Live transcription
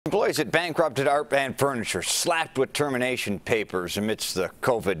Employees at bankrupted Art Van Furniture slapped with termination papers amidst the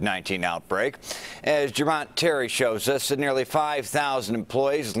COVID-19 outbreak. As Vermont Terry shows us, that nearly 5,000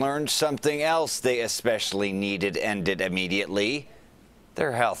 employees learned something else they especially needed ended immediately: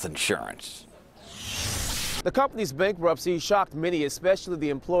 their health insurance. The company's bankruptcy shocked many, especially the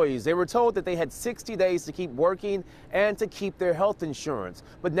employees. They were told that they had 60 days to keep working and to keep their health insurance.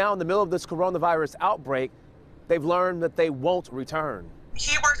 But now, in the middle of this coronavirus outbreak, they've learned that they won't return.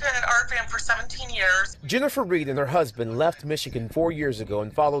 He worked at Art Van for 17 years. Jennifer Reed and her husband left Michigan 4 years ago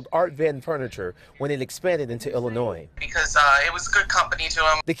and followed Art Van Furniture when it expanded into Illinois. Because it was good company to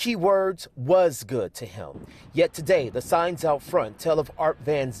him. The key words, was good to him. Yet today, the signs out front tell of Art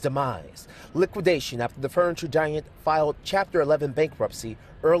Van's demise. Liquidation after the furniture giant filed Chapter 11 bankruptcy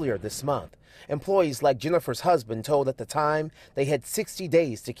earlier this month. Employees like Jennifer's husband told at the time they had 60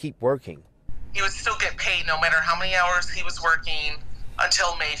 days to keep working. He would still get paid no matter how many hours he was working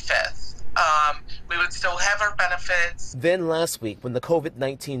until May 5th. We would still have our benefits. Then last week, when the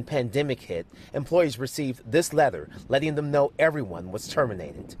COVID-19 pandemic hit, employees received this letter letting them know everyone was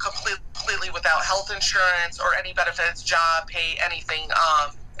terminated. Completely without health insurance or any benefits, job, pay, anything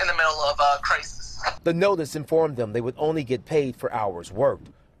in the middle of a crisis. The notice informed them they would only get paid for hours worked,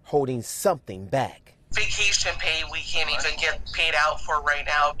 holding something back. Vacation pay we can't even get paid out for right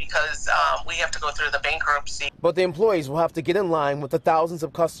now because we have to go through the bankruptcy. But the employees will have to get in line with the thousands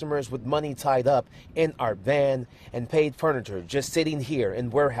of customers with money tied up in Art Van and paid furniture just sitting here in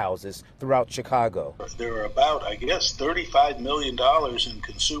warehouses throughout Chicago. There are about, I guess, $35 million in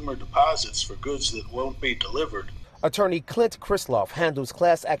consumer deposits for goods that won't be delivered. Attorney Clint Krisloff handles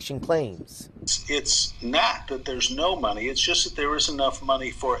class action claims. It's not that there's no money, it's just that there is enough money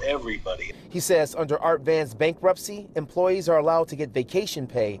for everybody. He says under Art Van's bankruptcy, employees are allowed to get vacation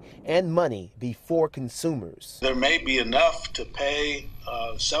pay and money before consumers. There may be enough to pay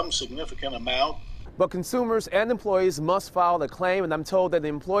some significant amount. But consumers and employees must file a claim, and I'm told that the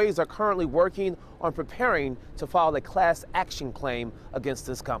employees are currently working on preparing to file a class action claim against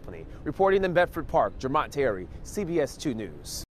this company. Reporting in Bedford Park, Vermont Terry, CBS 2 News.